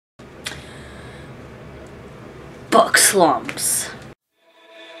book slumps.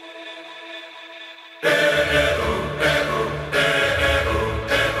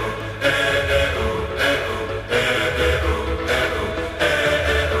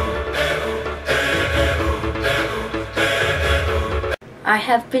 I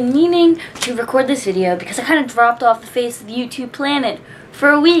have been meaning to record this video because I kind of dropped off the face of the YouTube planet for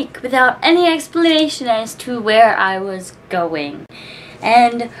a week without any explanation as to where I was going.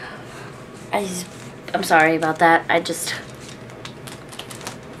 And I'm sorry about that. I just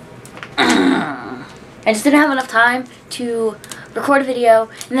didn't have enough time to record a video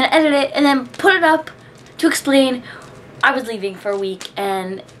and then edit it and then put it up to explain I was leaving for a week,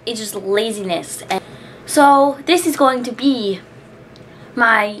 and it's just laziness. And so this is going to be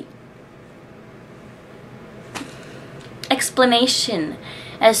my explanation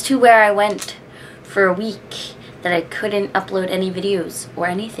as to where I went for a week that I couldn't upload any videos or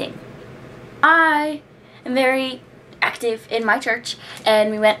anything. I am very active in my church,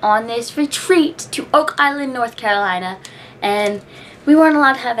 and we went on this retreat to Oak Island, North Carolina, and we weren't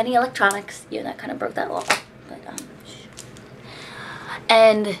allowed to have any electronics. Yeah, that kind of broke that law. But,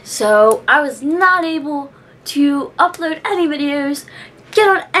 and so I was not able to upload any videos, get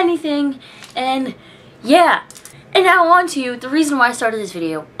on anything, and yeah. And now on to the reason why I started this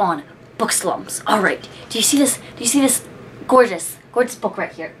video on book slumps. Alright, do you see this? Do you see this gorgeous book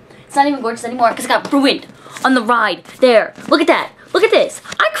right here? It's not even gorgeous anymore because it got ruined on the ride. There, look at that. Look at this.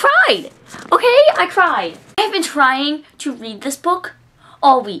 I cried. Okay, I cried. I have been trying to read this book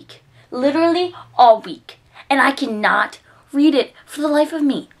all week. Literally all week. And I cannot read it for the life of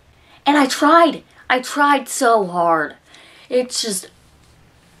me. And I tried. I tried so hard. It's just,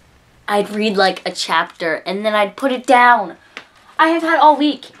 I'd read like a chapter and then I'd put it down. I have had all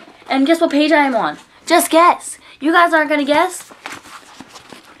week. And guess what page I am on? Just guess. You guys aren't going to guess?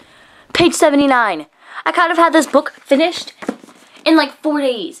 Page 79. I kind of had this book finished in like 4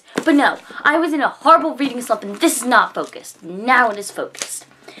 days. But no, I was in a horrible reading slump, and this is not focused. Now it is focused.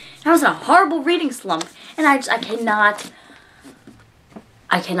 I was in a horrible reading slump, and I just cannot.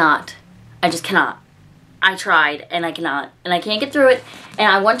 I just cannot. I tried, and I cannot. And I can't get through it, and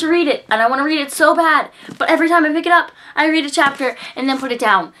I want to read it, and I want to read it so bad. But every time I pick it up, I read a chapter and then put it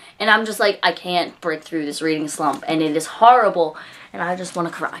down. And I'm just like, I can't break through this reading slump, and it is horrible, and I just want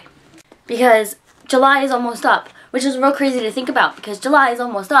to cry. Because July is almost up, which is real crazy to think about, because July is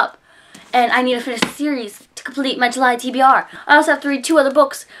almost up, and I need to finish the series to complete my July TBR. I also have to read 2 other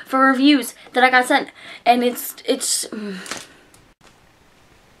books for reviews that I got sent, and it's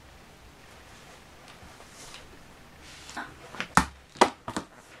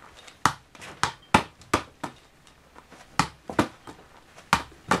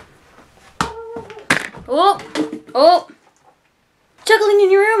Oh! Juggling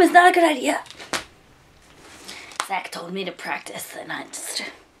in your room is not a good idea. Zach told me to practice, and I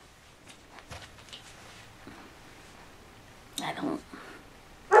don't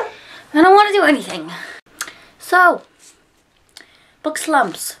want to do anything. So, book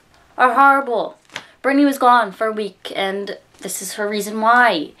slumps are horrible. Brittany was gone for a week, and this is her reason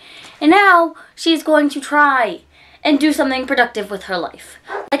why. And now she's going to try and do something productive with her life,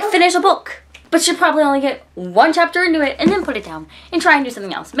 like finish a book. But she'll probably only get 1 chapter into it and then put it down and try and do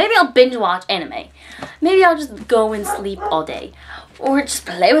something else. Maybe I'll binge watch anime. Maybe I'll just go and sleep all day. Or just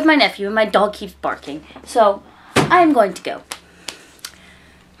play with my nephew, and my dog keeps barking. So, I am going to go.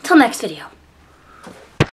 Till next video.